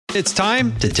It's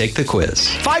time to take the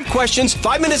quiz. 5 questions,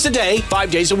 5 minutes a day,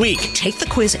 5 days a week. Take the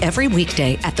quiz every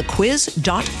weekday at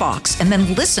thequiz.fox and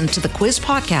then listen to the quiz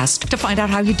podcast to find out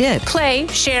how you did. Play,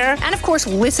 share, and of course,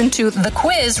 listen to The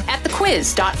Quiz at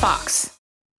thequiz.fox.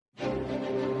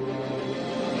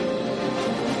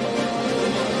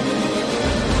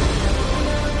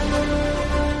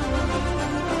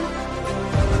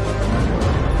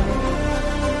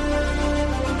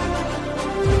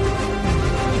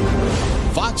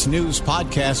 Fox News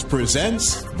Podcast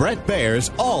presents Bret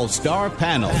Baier's All-Star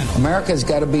Panel. America's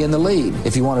got to be in the lead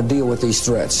if you want to deal with these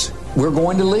threats. We're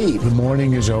going to lead. The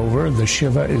mourning is over. The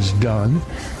Shiva is done.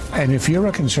 And if you're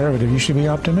a conservative, you should be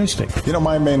optimistic. You know,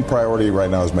 my main priority right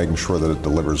now is making sure that it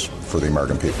delivers for the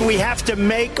American people. We have to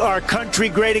make our country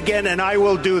great again, and I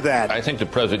will do that. I think the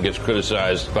president gets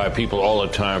criticized by people all the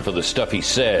time for the stuff he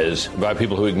says, by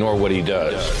people who ignore what he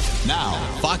does. Now,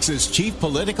 Fox's chief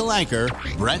political anchor,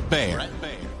 Bret Baier.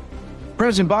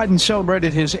 President Biden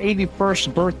celebrated his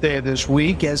 81st birthday this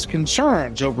week as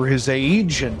concerns over his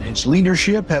age and his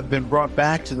leadership have been brought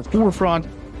back to the forefront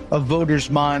of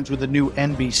voters' minds with a new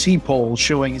NBC poll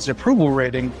showing his approval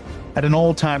rating at an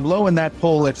all-time low, in that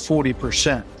poll at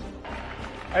 40%.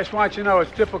 I just want you to know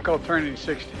it's difficult turning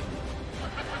 60.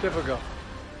 Difficult.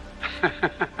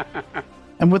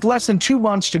 And with less than 2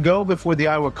 months to go before the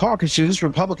Iowa caucuses,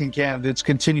 Republican candidates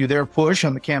continue their push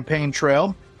on the campaign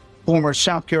trail. Former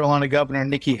South Carolina Governor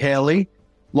Nikki Haley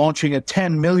launching a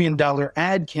 $10 million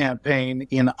ad campaign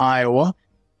in Iowa,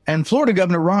 and Florida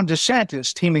Governor Ron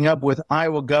DeSantis teaming up with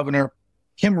Iowa Governor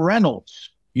Kim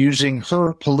Reynolds, using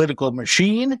her political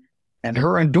machine and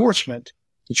her endorsement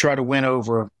to try to win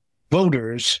over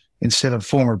voters instead of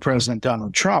former President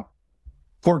Donald Trump.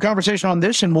 For a conversation on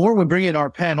this and more, we bring in our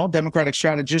panel, Democratic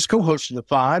strategist, co-host of The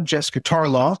Five, Jessica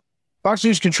Tarloff, Fox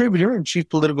News contributor and chief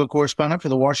political correspondent for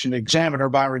the Washington Examiner,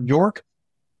 Byron York,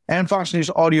 and Fox News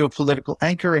audio political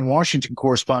anchor and Washington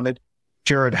correspondent,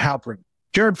 Jared Halpern.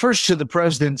 Jared, first to the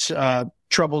president's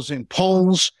troubles in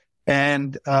polls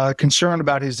and concern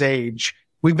about his age.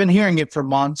 We've been hearing it for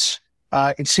months.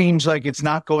 It seems like it's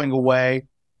not going away,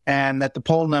 and that the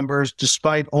poll numbers,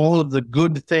 despite all of the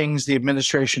good things the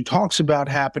administration talks about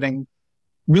happening,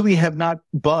 really have not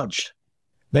budged.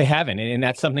 They haven't, and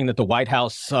that's something that the White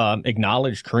House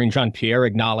acknowledged. Karine Jean-Pierre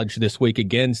acknowledged this week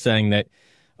again, saying that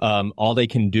all they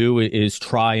can do is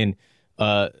try and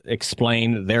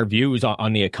explain their views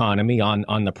on the economy,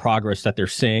 on the progress that they're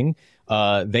seeing.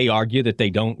 They argue that they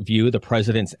don't view the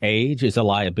president's age as a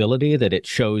liability, that it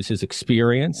shows his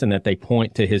experience, and that they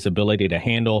point to his ability to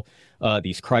handle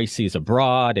these crises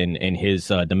abroad and his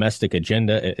domestic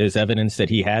agenda as evidence that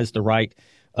he has the right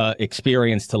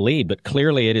experience to lead. But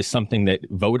clearly it is something that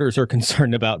voters are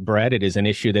concerned about, Brett. It is an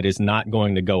issue that is not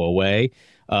going to go away.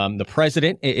 The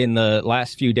president in the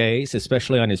last few days,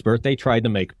 especially on his birthday, tried to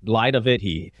make light of it.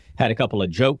 He had a couple of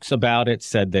jokes about it,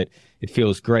 said that it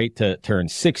feels great to turn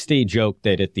 60, joked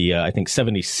that at the, I think,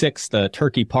 76th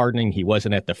turkey pardoning, he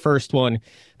wasn't at the first one.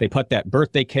 They put that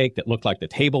birthday cake that looked like the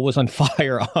table was on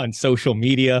fire on social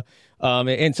media.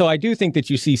 And so I do think that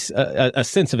you see a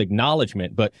sense of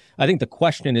acknowledgement, but I think the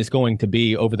question is going to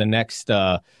be over the next,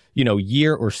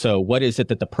 year or so, what is it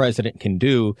that the president can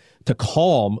do to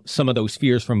calm some of those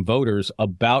fears from voters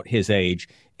about his age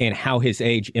and how his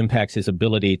age impacts his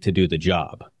ability to do the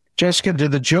job? Jessica, do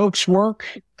the jokes work?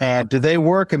 Do they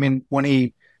work? I mean, when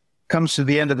he comes to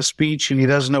the end of the speech and he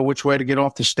doesn't know which way to get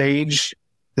off the stage,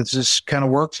 does this kind of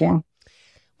work for him?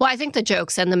 Well, I think the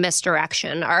jokes and the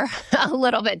misdirection are a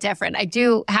little bit different. I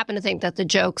do happen to think that the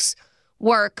jokes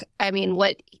work. I mean,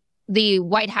 what the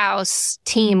White House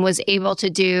team was able to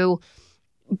do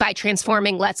by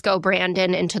transforming Let's Go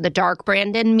Brandon into the Dark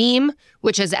Brandon meme,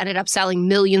 which has ended up selling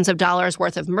millions of dollars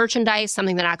worth of merchandise,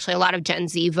 something that actually a lot of Gen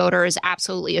Z voters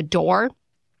absolutely adore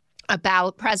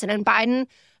about President Biden,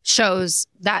 shows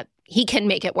that he can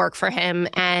make it work for him.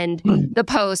 And the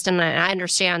post, and I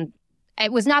understand,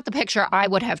 it was not the picture I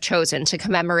would have chosen to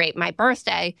commemorate my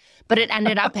birthday, but it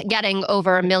ended up getting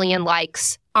over 1 million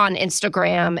likes on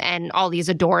Instagram and all these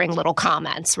adoring little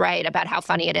comments, right, about how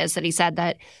funny it is that he said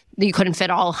that you couldn't fit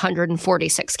all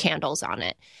 146 candles on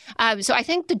it. So I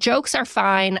think the jokes are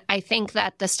fine. I think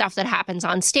that the stuff that happens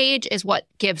on stage is what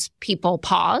gives people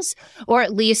pause, or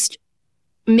at least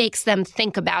makes them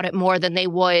think about it more than they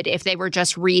would if they were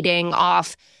just reading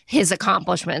off his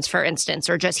accomplishments, for instance,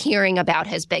 or just hearing about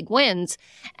his big wins.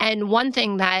 And one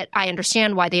thing that I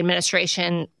understand why the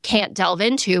administration can't delve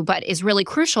into, but is really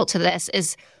crucial to this,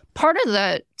 is part of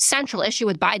the central issue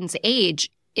with Biden's age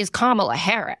is Kamala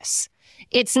Harris.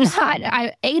 It's not,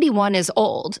 81 is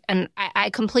old, and I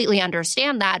completely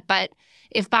understand that, but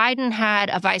if Biden had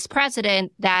a vice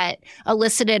president that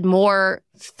elicited more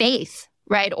faith,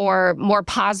 right, or more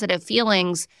positive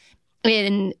feelings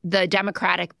in the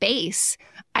Democratic base,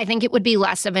 I think it would be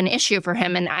less of an issue for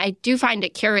him. And I do find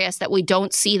it curious that we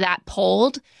don't see that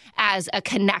polled as a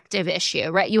connective issue,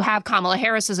 right? You have Kamala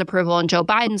Harris's approval and Joe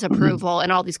Biden's approval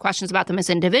and all these questions about them as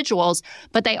individuals,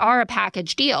 but they are a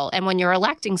package deal. And when you're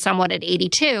electing someone at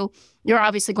 82, you're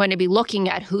obviously going to be looking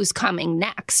at who's coming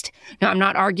next. Now, I'm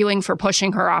not arguing for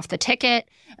pushing her off the ticket.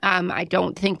 I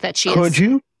don't think that she Could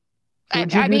you?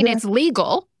 I mean, it's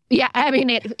legal. Yeah, I mean,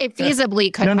 it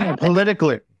feasibly could happen. No,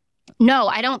 politically. No,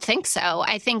 I don't think so.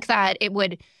 I think that it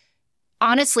would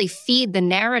honestly feed the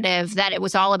narrative that it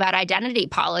was all about identity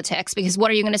politics, because what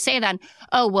are you going to say then?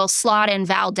 Oh, we'll slot in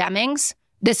Val Demings,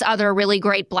 this other really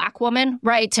great Black woman,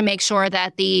 right, to make sure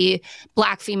that the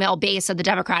Black female base of the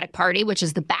Democratic Party, which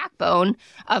is the backbone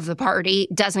of the party,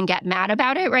 doesn't get mad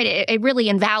about it, right? It really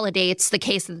invalidates the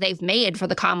case that they've made for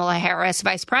the Kamala Harris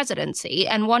vice presidency.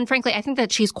 And one, frankly, I think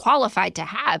that she's qualified to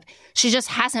have. She just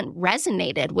hasn't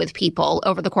resonated with people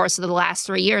over the course of the last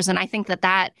 3 years. And I think that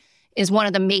that is one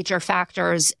of the major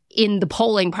factors in the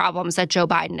polling problems that Joe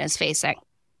Biden is facing.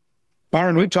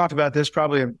 Byron, we've talked about this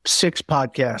probably in 6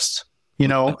 podcasts. You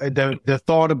know, the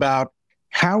thought about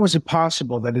how is it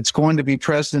possible that it's going to be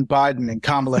President Biden and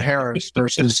Kamala Harris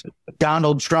versus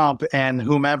Donald Trump and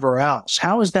whomever else?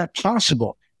 How is that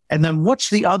possible? And then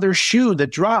what's the other shoe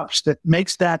that drops that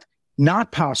makes that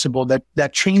not possible,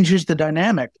 that changes the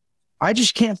dynamic? I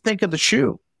just can't think of the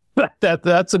shoe.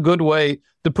 That's a good way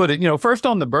to put it. You know, first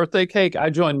on the birthday cake, I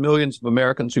joined millions of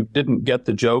Americans who didn't get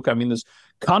the joke. I mean, this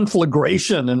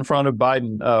conflagration in front of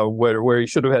Biden where he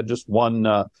should have had just one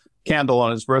candle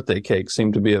on his birthday cake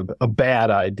seemed to be a bad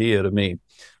idea to me.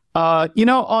 You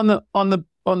know, on the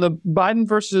Biden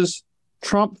versus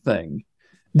Trump thing,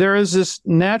 there is this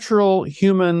natural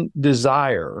human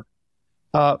desire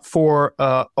for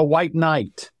a white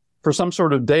knight, for some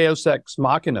sort of deus ex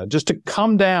machina, just to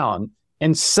come down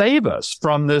and save us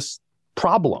from this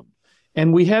problem.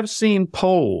 And we have seen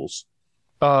polls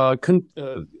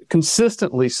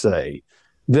consistently say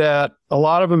that a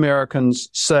lot of Americans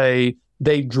say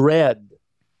they dread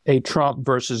a Trump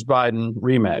versus Biden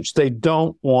rematch. They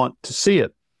don't want to see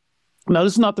it. Now,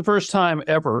 this is not the first time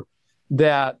ever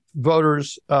that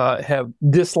voters have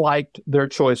disliked their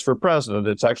choice for president.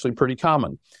 It's actually pretty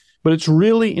common. But it's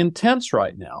really intense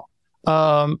right now.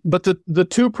 But the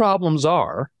two problems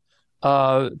are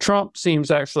Trump seems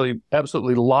actually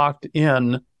absolutely locked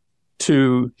in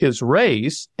to his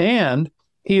race, and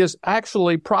he has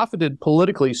actually profited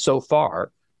politically so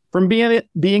far from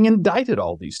being indicted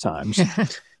all these times.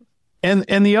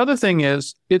 And the other thing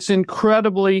is, it's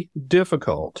incredibly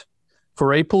difficult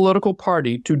for a political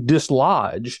party to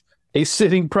dislodge a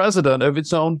sitting president of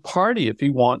its own party if he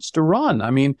wants to run.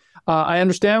 I mean, I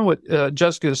understand what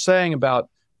Jessica is saying about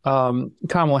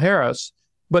Kamala Harris,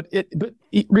 but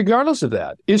regardless of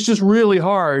that, it's just really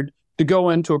hard to go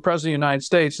into a president of the United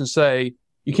States and say,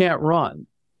 you can't run.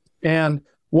 And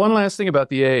one last thing about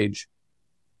the age.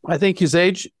 I think his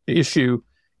age issue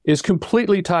is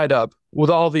completely tied up with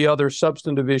all the other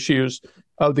substantive issues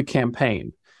of the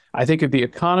campaign. I think if the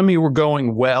economy were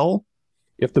going well,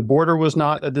 if the border was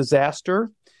not a disaster,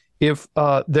 if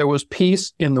there was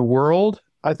peace in the world,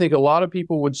 I think a lot of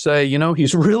people would say, you know,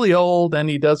 he's really old and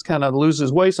he does kind of lose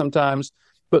his way sometimes,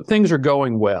 but things are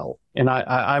going well, and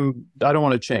I don't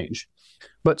want to change.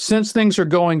 But since things are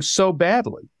going so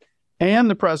badly,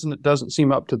 and the president doesn't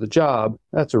seem up to the job,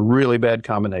 that's a really bad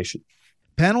combination.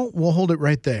 Panel, we'll hold it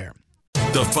right there.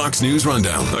 The Fox News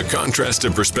Rundown, a contrast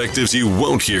of perspectives you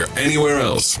won't hear anywhere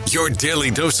else. Your daily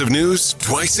dose of news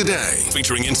twice a day,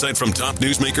 featuring insight from top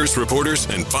newsmakers, reporters,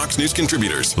 and Fox News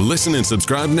contributors. Listen and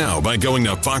subscribe now by going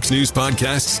to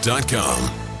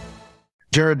foxnewspodcasts.com.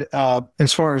 Jared,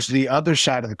 as far as the other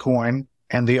side of the coin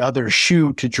and the other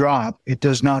shoe to drop, it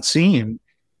does not seem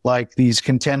like these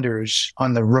contenders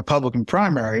on the Republican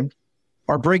primary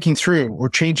are breaking through or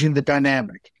changing the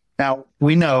dynamic. Now,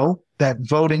 we know that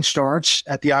voting starts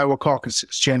at the Iowa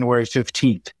caucuses, January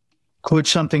 15th. Could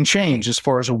something change as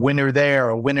far as a winner there,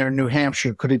 a winner in New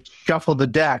Hampshire? Could it shuffle the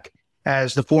deck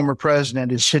as the former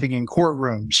president is sitting in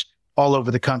courtrooms all over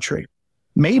the country?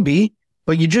 Maybe,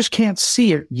 but you just can't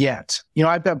see it yet. You know,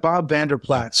 I've got Bob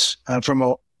Vanderplatz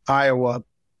from Iowa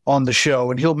on the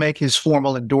show, and he'll make his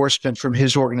formal endorsement from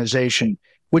his organization,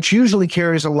 which usually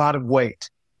carries a lot of weight,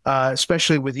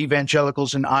 especially with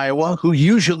evangelicals in Iowa, who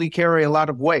usually carry a lot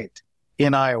of weight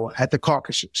in Iowa at the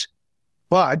caucuses.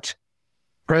 But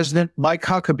President Mike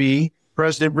Huckabee,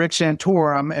 President Rick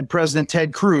Santorum, and President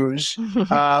Ted Cruz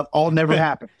all never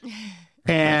happened.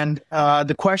 And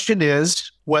the question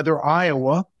is, whether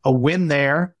Iowa, a win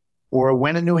there or a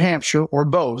win in New Hampshire or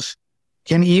both,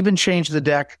 can even change the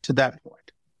deck to that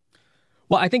point.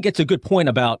 Well, I think it's a good point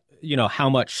about, how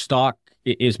much stock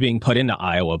is being put into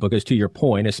Iowa, because to your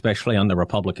point, especially on the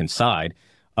Republican side,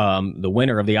 the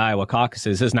winner of the Iowa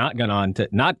caucuses has not gone on to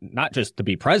not just to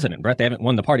be president, Brett. They haven't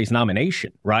won the party's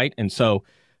nomination, right? And so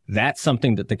that's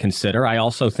something to consider. I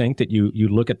also think that you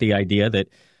look at the idea that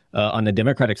on the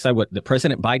Democratic side, the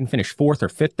President Biden finished fourth or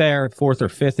fifth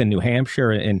in New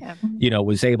Hampshire, and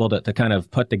was able to kind of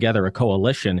put together a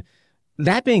coalition.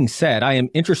 That being said, I am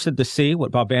interested to see what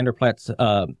Bob Vander Plaat's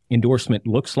endorsement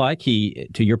looks like. He,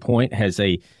 to your point, has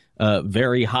a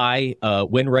very high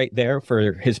win rate there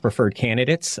for his preferred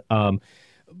candidates.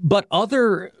 But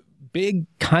other big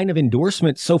kind of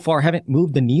endorsements so far haven't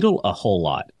moved the needle a whole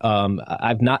lot.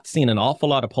 I've not seen an awful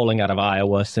lot of polling out of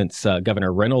Iowa since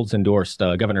Governor Reynolds endorsed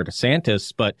Governor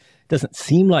DeSantis, but it doesn't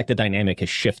seem like the dynamic has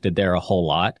shifted there a whole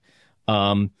lot.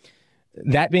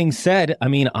 That being said,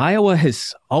 Iowa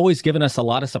has always given us a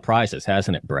lot of surprises,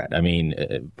 hasn't it, Brett?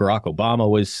 Barack Obama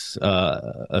was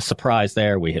a surprise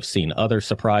there. We have seen other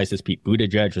surprises. Pete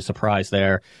Buttigieg a surprise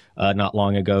there not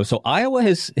long ago. So Iowa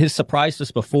has surprised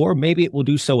us before. Maybe it will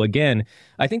do so again.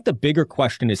 I think the bigger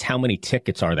question is how many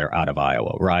tickets are there out of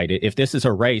Iowa, right? If this is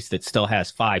a race that still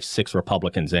has 5-6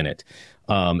 Republicans in it,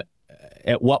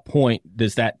 at what point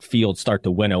does that field start to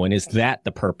winnow? And is that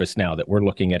the purpose now that we're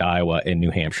looking at Iowa and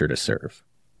New Hampshire to serve?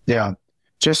 Yeah.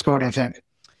 Just what do you think?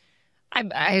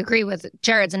 I agree with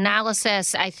Jared's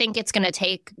analysis. I think it's going to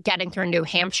take getting through New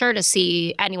Hampshire to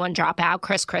see anyone drop out.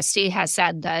 Chris Christie has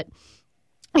said that,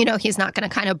 he's not going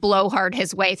to kind of blowhard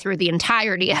his way through the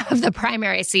entirety of the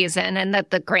primary season, and that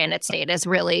the Granite State is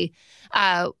really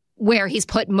where he's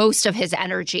put most of his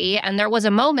energy. And there was a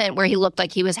moment where he looked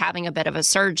like he was having a bit of a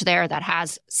surge there that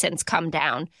has since come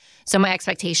down. So my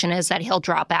expectation is that he'll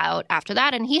drop out after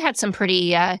that. And he had some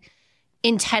pretty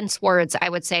intense words, I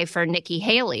would say, for Nikki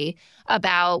Haley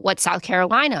about what South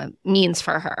Carolina means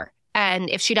for her. And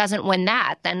if she doesn't win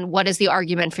that, then what is the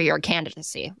argument for your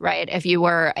candidacy, right? If you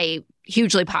were a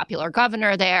hugely popular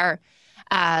governor there,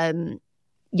 and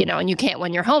you can't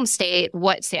win your home state,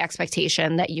 what's the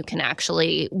expectation that you can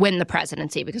actually win the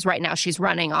presidency? Because right now she's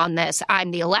running on this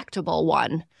I'm the electable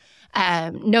one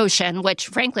notion, which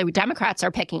frankly Democrats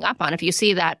are picking up on. If you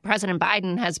see that President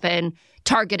Biden has been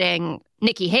targeting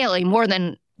Nikki Haley more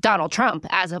than Donald Trump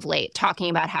as of late, talking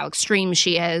about how extreme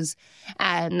she is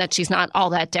and that she's not all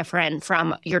that different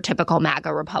from your typical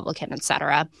MAGA Republican, et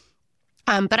cetera.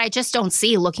 But I just don't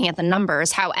see, looking at the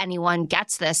numbers, how anyone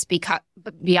gets this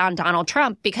beyond Donald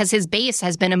Trump, because his base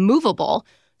has been immovable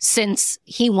since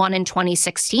he won in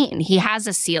 2016. He has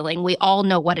a ceiling. We all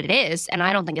know what it is. And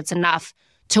I don't think it's enough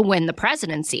to win the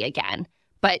presidency again.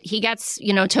 But he gets, to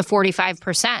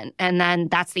 45%. And then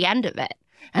that's the end of it.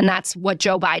 And that's what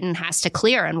Joe Biden has to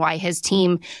clear, and why his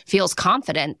team feels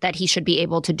confident that he should be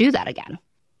able to do that again.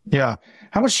 Yeah.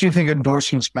 How much do you think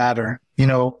endorsements matter?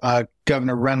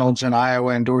 Governor Reynolds in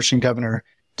Iowa endorsing Governor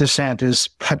DeSantis,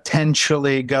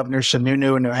 potentially Governor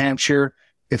Sununu in New Hampshire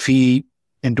if he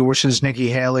endorses Nikki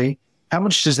Haley. How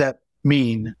much does that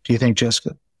mean, do you think,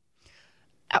 Jessica?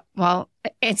 Well,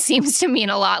 it seems to mean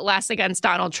a lot less against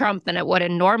Donald Trump than it would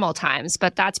in normal times.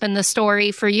 But that's been the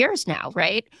story for years now,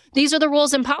 right? These are the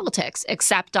rules in politics,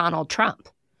 except Donald Trump.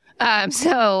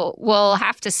 So we'll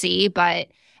have to see. But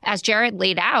as Jared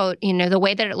laid out, the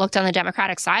way that it looked on the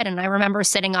Democratic side, and I remember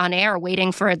sitting on air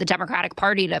waiting for the Democratic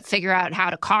Party to figure out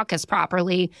how to caucus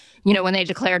properly, when they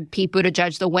declared Pete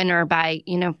Buttigieg the winner by,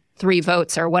 3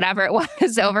 votes or whatever it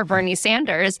was over Bernie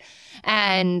Sanders.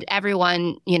 And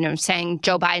everyone, saying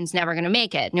Joe Biden's never going to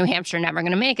make it, New Hampshire never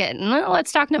going to make it. And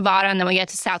let's talk Nevada. And then we get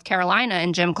to South Carolina,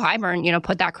 and Jim Clyburn,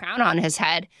 put that crown on his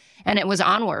head. And it was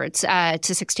onwards to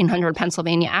 1600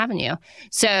 Pennsylvania Avenue.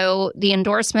 So the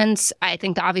endorsements, I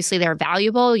think obviously they're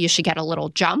valuable. You should get a little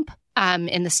jump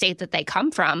in the state that they come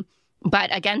from.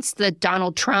 But against the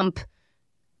Donald Trump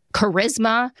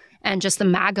charisma and just the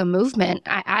MAGA movement,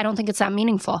 I don't think it's that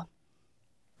meaningful.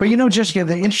 But, Jessica,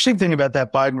 the interesting thing about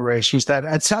that Biden race is that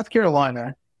at South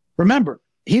Carolina, remember,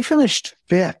 he finished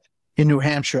 5th in New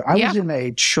Hampshire. I was in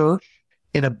a church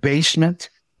in a basement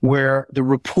where the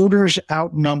reporters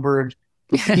outnumbered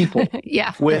the people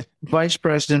with Vice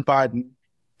President Biden.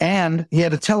 And he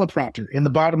had a teleprompter in the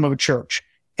bottom of a church.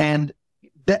 And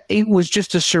that it was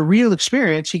just a surreal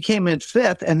experience. He came in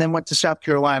 5th and then went to South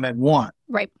Carolina and won.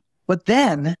 Right. But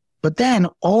then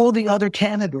all the other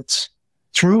candidates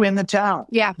threw in the towel.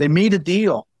 Yeah. They made a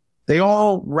deal. They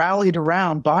all rallied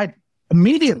around Biden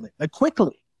immediately,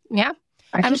 quickly. Yeah.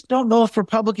 I just don't know if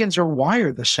Republicans are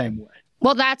wired the same way.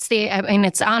 Well,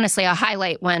 it's honestly a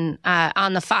highlight when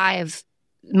on the 5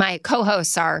 my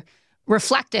co-hosts are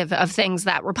reflective of things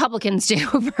that Republicans do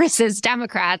versus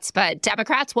Democrats, but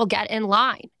Democrats will get in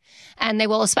line. And they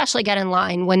will especially get in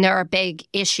line when there are big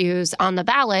issues on the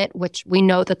ballot, which we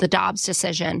know that the Dobbs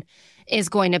decision is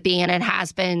going to be, and it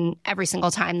has been every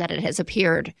single time that it has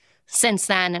appeared since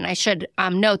then. And I should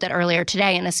note that earlier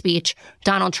today in a speech,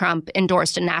 Donald Trump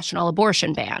endorsed a national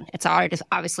abortion ban. It's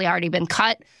obviously already been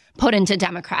put into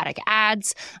Democratic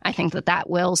ads. I think that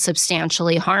will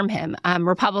substantially harm him.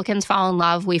 Republicans fall in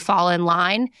love. We fall in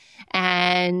line.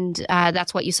 And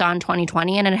that's what you saw in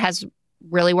 2020. And it has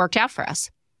really worked out for us.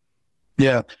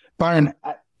 Yeah. Byron,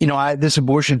 this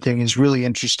abortion thing is really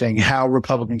interesting, how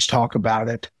Republicans talk about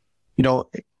it.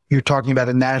 You're talking about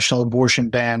a national abortion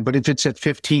ban, but if it's at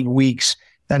 15 weeks,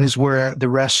 that is where the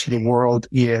rest of the world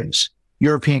is.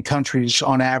 European countries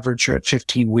on average are at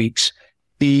 15 weeks.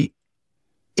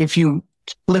 If you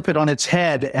flip it on its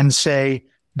head and say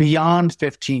beyond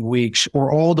 15 weeks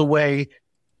or all the way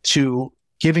to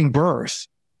giving birth,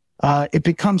 it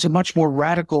becomes a much more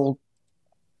radical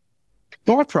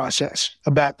thought process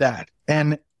about that.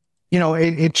 And,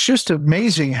 it's just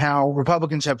amazing how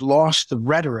Republicans have lost the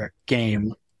rhetoric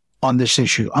game on this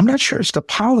issue. I'm not sure it's the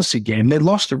policy game. They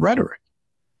lost the rhetoric.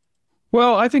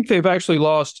 Well, I think they've actually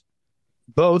lost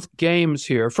both games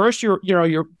here. First,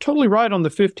 you're totally right on the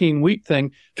 15-week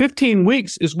thing. 15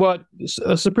 weeks is what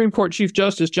Supreme Court Chief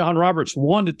Justice John Roberts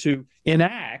wanted to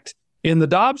enact in the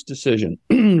Dobbs decision,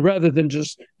 rather than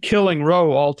just killing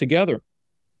Roe altogether.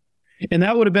 And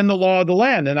that would have been the law of the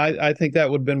land. And I think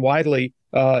that would have been widely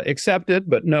accepted.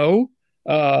 But no,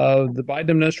 the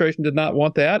Biden administration did not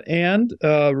want that. And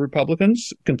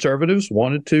Republicans, conservatives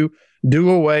wanted to do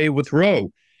away with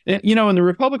Roe. In the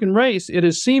Republican race, it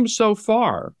has seemed so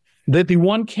far that the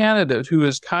one candidate who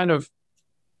has kind of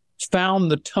found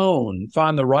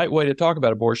the right way to talk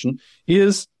about abortion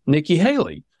is Nikki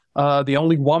Haley, the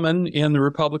only woman in the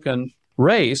Republican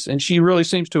race. And she really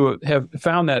seems to have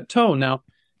found that tone. Now,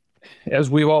 as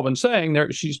we've all been saying,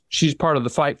 she's part of the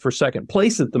fight for second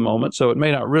place at the moment, so it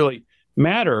may not really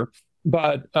matter.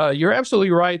 But you're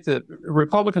absolutely right that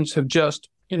Republicans have just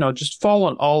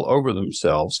fallen all over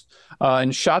themselves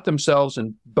and shot themselves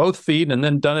in both feet and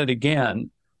then done it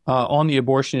again on the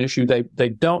abortion issue. They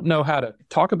don't know how to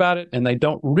talk about it, and they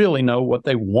don't really know what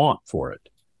they want for it.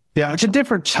 Yeah, it's a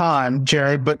different time,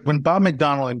 Jerry, but when Bob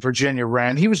McDonnell in Virginia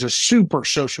ran, he was a super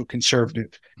social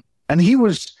conservative, and he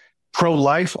was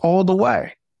pro-life all the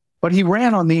way. But he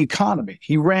ran on the economy.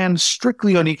 He ran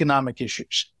strictly on economic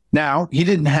issues. Now, he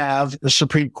didn't have the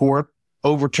Supreme Court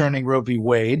overturning Roe v.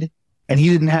 Wade, and he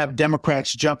didn't have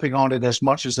Democrats jumping on it as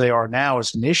much as they are now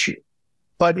as an issue.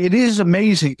 But it is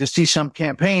amazing to see some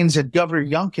campaigns that Governor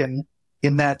Youngkin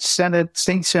in that Senate,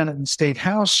 state Senate and state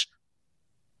House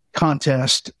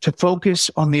contest to focus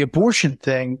on the abortion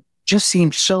thing just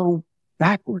seems so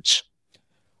backwards.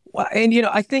 Well, and,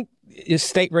 I think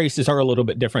state races are a little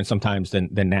bit different sometimes than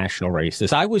national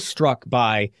races. I was struck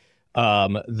by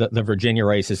the Virginia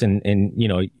races, and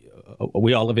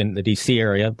we all live in the D.C.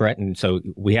 area, Brett, and so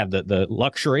we have the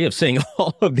luxury of seeing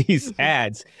all of these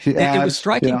ads. It was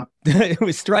striking. Yeah. It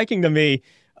was striking to me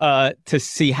to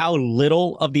see how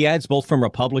little of the ads, both from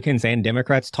Republicans and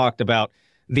Democrats, talked about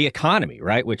the economy,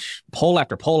 right? Which poll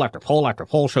after poll after poll after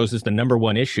poll shows is the number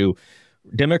one issue.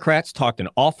 Democrats talked an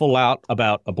awful lot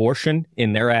about abortion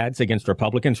in their ads against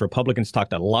Republicans. Republicans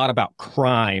talked a lot about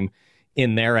crime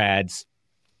in their ads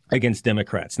against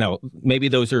Democrats. Now, maybe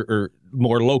those are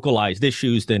more localized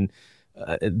issues than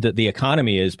the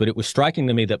economy is, but it was striking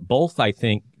to me that both, I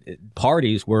think,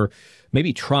 parties were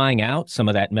maybe trying out some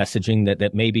of that messaging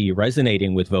that may be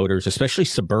resonating with voters, especially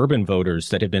suburban voters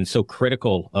that have been so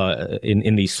critical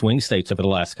in these swing states over the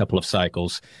last couple of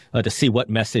cycles, to see what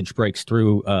message breaks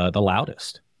through the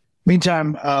loudest.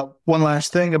 Meantime, one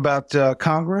last thing about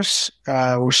Congress.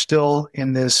 We're still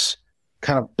in this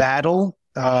kind of battle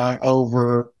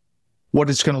over what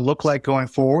it's going to look like going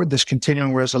forward. This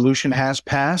continuing resolution has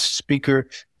passed. Speaker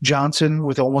Johnson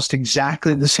with almost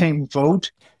exactly the same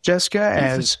vote, Jessica,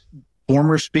 as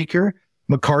former Speaker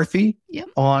McCarthy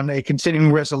on a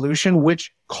continuing resolution,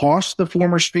 which cost the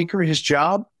former Speaker his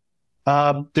job.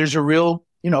 There's a real,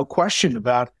 question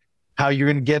about how you're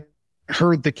going to get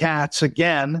herd the cats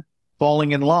again,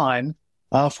 falling in line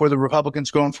for the Republicans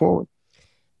going forward.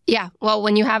 Yeah, well,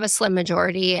 when you have a slim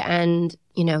majority and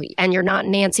you're not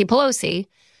Nancy Pelosi,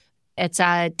 it's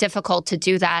difficult to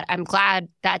do that. I'm glad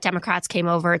that Democrats came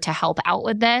over to help out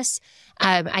with this.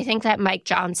 I think that Mike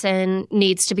Johnson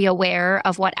needs to be aware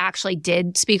of what actually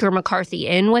did Speaker McCarthy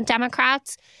in with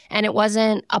Democrats, and it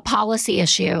wasn't a policy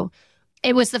issue.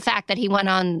 It was the fact that he went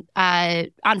on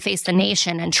Face the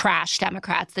Nation and trashed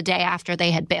Democrats the day after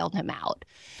they had bailed him out.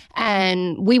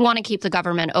 And we want to keep the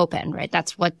government open, right?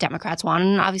 That's what Democrats want.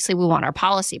 And obviously we want our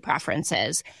policy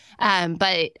preferences.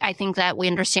 But I think that we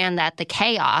understand that the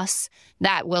chaos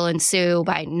that will ensue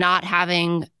by not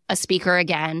having a speaker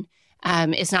again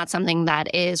is not something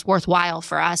that is worthwhile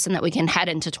for us, and that we can head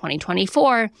into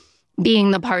 2024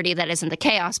 being the party that isn't the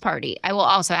chaos party. I will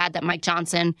also add that Mike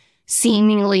Johnson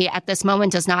seemingly at this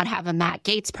moment does not have a Matt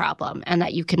Gaetz problem, and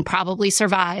that you can probably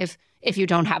survive if you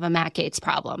don't have a Matt Gaetz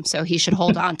problem. So he should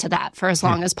hold on to that for as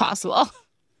long as possible.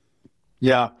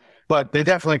 Yeah, but they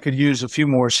definitely could use a few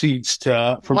more seats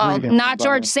for breathing. Not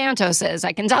George Santos's,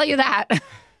 I can tell you that.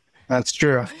 That's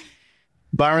true.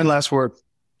 Byron, last word.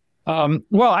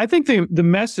 Well, I think the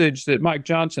message that Mike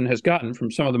Johnson has gotten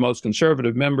from some of the most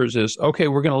conservative members is, okay,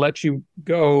 we're going to let you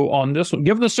go on this one.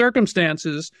 Given the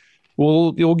circumstances,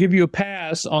 we'll give you a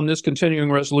pass on this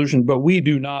continuing resolution, but we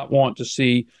do not want to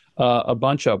see a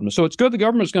bunch of them. So it's good the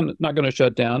government's not going to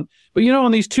shut down. But,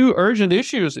 on these two urgent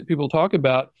issues that people talk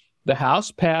about, the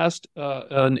House passed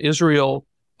an Israel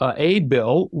aid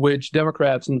bill, which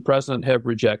Democrats and the president have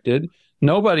rejected.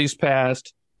 Nobody's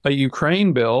passed a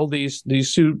Ukraine bill, these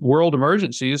two world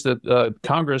emergencies that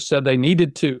Congress said they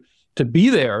needed to be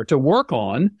there to work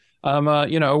on.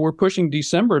 We're pushing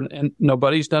December and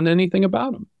nobody's done anything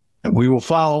about them. We will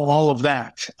follow all of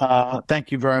that.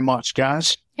 Thank you very much,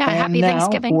 guys. Yeah, happy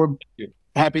Thanksgiving.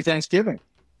 Happy Thanksgiving.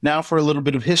 Now for a little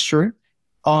bit of history.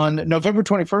 On November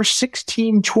 21st,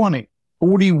 1620,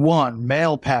 41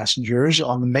 male passengers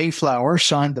on the Mayflower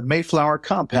signed the Mayflower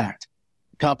Compact.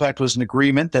 The compact was an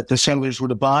agreement that the settlers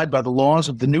would abide by the laws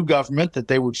of the new government that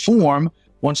they would form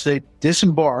once they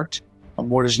disembarked on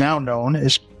what is now known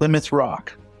as Plymouth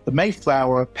Rock. The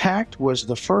Mayflower Pact was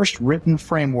the first written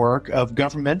framework of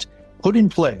government put in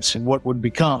place in what would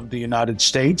become the United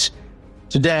States.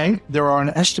 Today, there are an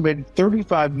estimated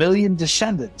 35 million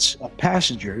descendants of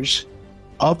passengers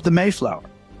of the Mayflower.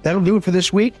 That'll do it for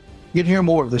this week. You can hear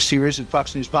more of the series at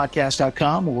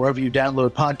foxnewspodcast.com or wherever you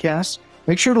download podcasts.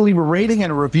 Make sure to leave a rating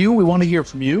and a review. We want to hear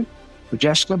from you. For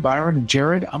Jessica, Byron, and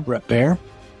Jared, I'm Bret Baier.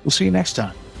 We'll see you next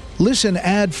time. Listen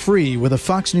ad-free with a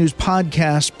Fox News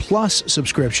Podcast Plus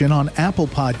subscription on Apple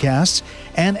Podcasts,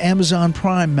 and Amazon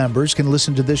Prime members can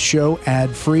listen to this show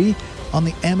ad-free on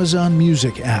the Amazon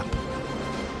Music app.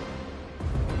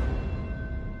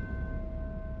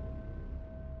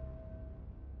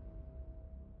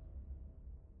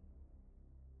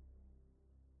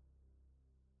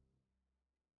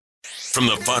 From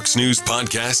the Fox News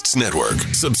Podcasts Network.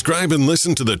 Subscribe and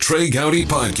listen to the Trey Gowdy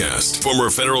Podcast. Former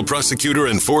federal prosecutor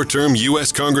and four-term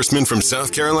U.S. Congressman from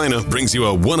South Carolina brings you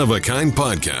a one-of-a-kind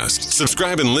podcast.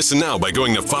 Subscribe and listen now by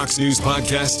going to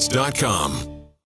foxnewspodcasts.com.